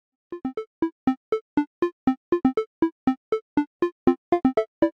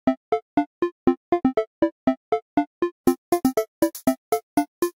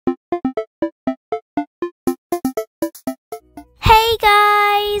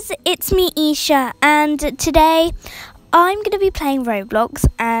guys, it's me Isha, and today I'm going to be playing Roblox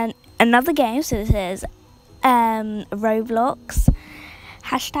and another game. So this is Roblox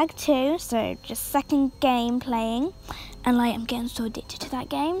 #2, so just second game playing, and I'm getting so addicted to that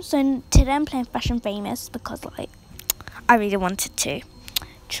game. So today I'm playing Fashion Famous because I really wanted to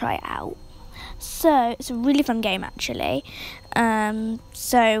try it out. So it's a really fun game actually.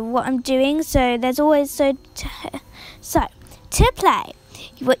 So what I'm doing, so there's always to play,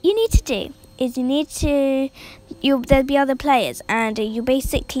 what you need to do is there'll be other players, and you'll be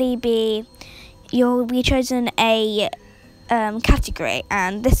chosen a category,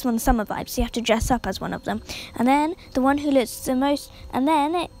 and this one's summer vibes, so you have to dress up as one of them, and then the one who looks the most, and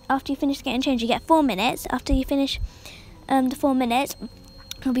then after you finish getting changed you get 4 minutes. After you finish the 4 minutes,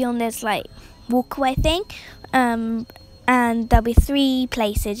 you'll be on this walkway thing, and there'll be 3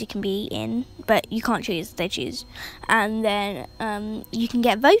 places you can be in, but you can't choose, they choose. And then you can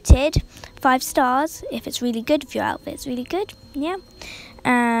get voted 5 stars if it's really good, if your outfit's really good. Yeah.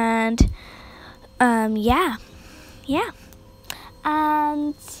 And yeah.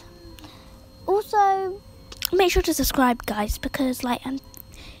 And also make sure to subscribe, guys, because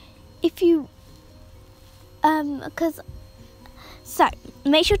if you so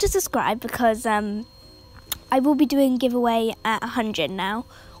make sure to subscribe, because I will be doing giveaway at 100 now,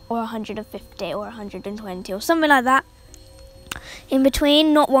 or 150 or 120 or something like that. In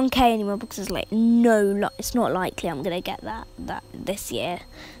between, not 1k anymore, because it's it's not likely I'm gonna get that this year.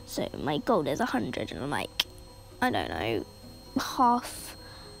 So my goal is 100, and I don't know, half.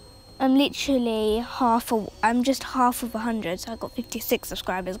 I'm literally I'm just half of 100, so I got 56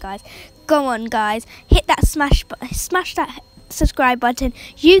 subscribers, guys. Go on, guys, hit that smash that subscribe button.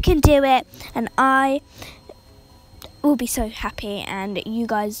 You can do it, and I will be so happy. And you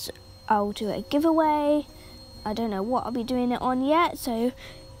guys, I'll do a giveaway. I don't know what I'll be doing it on yet. So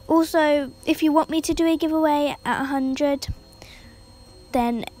also, if you want me to do a giveaway at 100,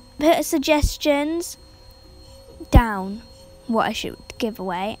 then put suggestions down what I should give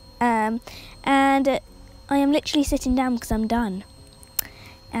away. And I am literally sitting down because I'm done,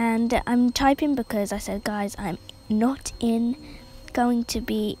 and I'm typing because I said, guys, I'm not going to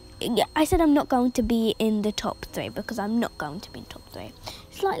be in the top 3, because I'm not going to be in top 3.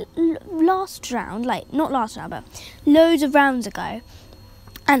 It's last round, not last round, but loads of rounds ago,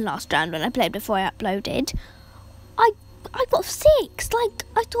 and last round when I played before I uploaded, I got 6.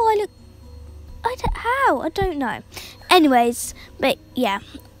 I thought I don't know. Anyways, but yeah,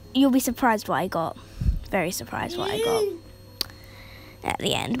 you'll be surprised what I got. Very surprised what I got at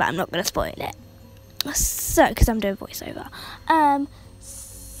the end, but I'm not going to spoil it. So, because I'm doing voiceover.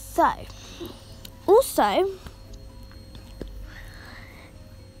 So, also,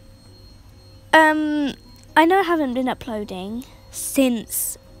 I know I haven't been uploading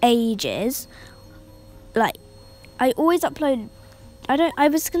since ages. I always upload. I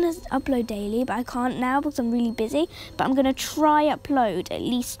was going to upload daily, but I can't now because I'm really busy. But I'm going to try upload at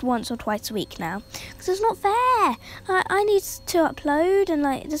least once or twice a week now, because it's not fair. I need to upload, and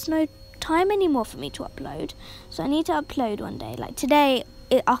there's no time anymore for me to upload. So I need to upload one day. Today,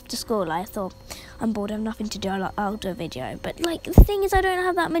 after school, I thought, I'm bored, I have nothing to do, I'll do a video. But the thing is, I don't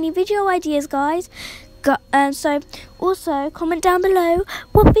have that many video ideas, guys. So also comment down below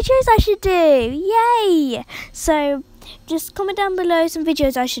what videos I should do. Yay! So just comment down below some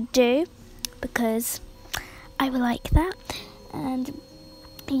videos I should do, because I will like that. And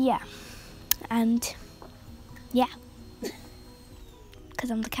yeah, because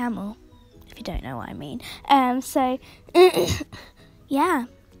I'm the camel, if you don't know what I mean. So yeah,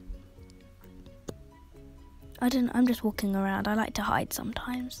 I'm just walking around. I like to hide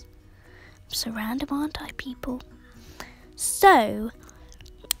sometimes. I'm so random, aren't I, people? So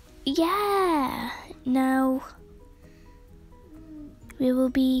yeah, now we will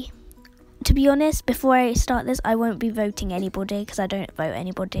be, to be honest, before I start this, I won't be voting anybody, because I don't vote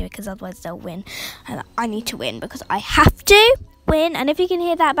anybody, because otherwise they'll win, and I need to win because I have to win. And if you can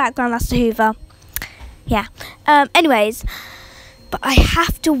hear that background, that's the Hoover. Yeah. Anyways, but I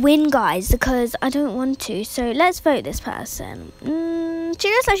have to win, guys, because I don't want to. So let's vote this person. She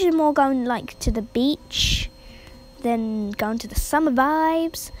looks like she's more going to the beach than going to the summer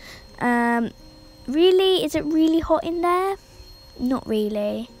vibes. Really, is it really hot in there? Not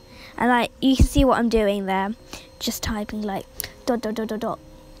really. And you can see what I'm doing there, just typing dot.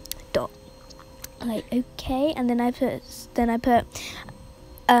 Okay, and then I put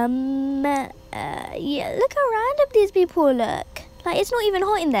yeah, look how random these people look. It's not even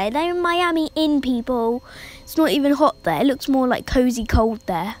hot in there. They're in Miami, people. It's not even hot there. It looks more cozy cold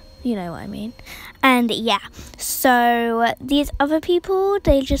there. You know what I mean. And yeah, so these other people,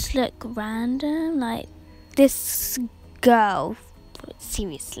 they just look random. Like this girl,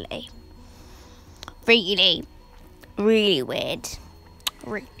 seriously, really weird.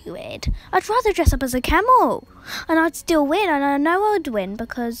 Really weird. I'd rather dress up as a camel and I'd still win, and I know I would win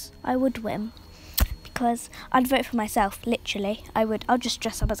because I would win. Because I'd vote for myself, literally. I'll just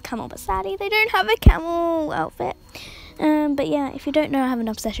dress up as a camel, but sadly they don't have a camel outfit. But yeah, if you don't know, I have an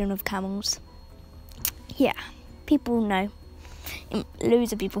obsession with camels. Yeah, people know.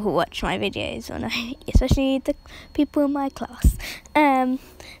 Loads of people who watch my videos, especially the people in my class.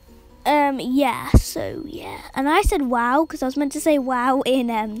 Yeah, so yeah. And I said wow because I was meant to say wow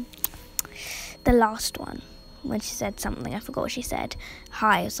in the last one when she said something. I forgot what she said.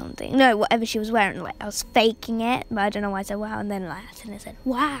 Hi or something. No, whatever she was wearing. Like I was faking it, but I don't know why I said wow. And then like I said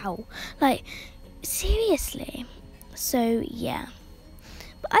wow. Like seriously. So yeah.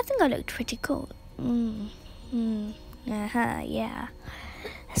 But I think I looked pretty cool. Yeah.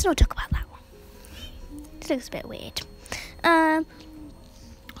 Let's not talk about that one. This looks a bit weird.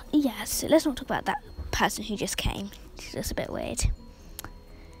 Yeah, so let's not talk about that person who just came. She's just a bit weird.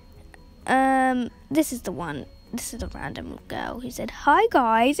 This is the one. This is a random girl who said, "Hi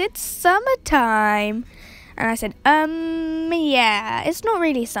guys, it's summertime." And I said, yeah, it's not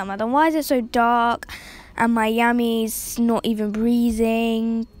really summer. Then why is it so dark? And my yammy's not even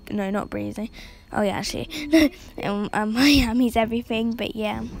breathing. No, not breathing. Oh yeah, actually. And my yammy's everything, but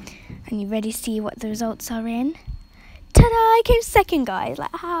yeah. And you ready to see what the results are in? Ta-da! I came second, guys.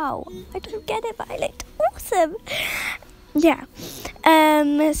 Like, how? I don't get it, but I looked awesome. Yeah.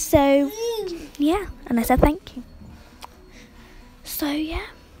 So, yeah. And I said thank you. So, yeah.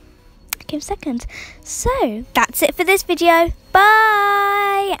 I came second. So, that's it for this video.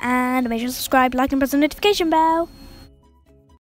 Bye! And make sure to subscribe, like, and press the notification bell.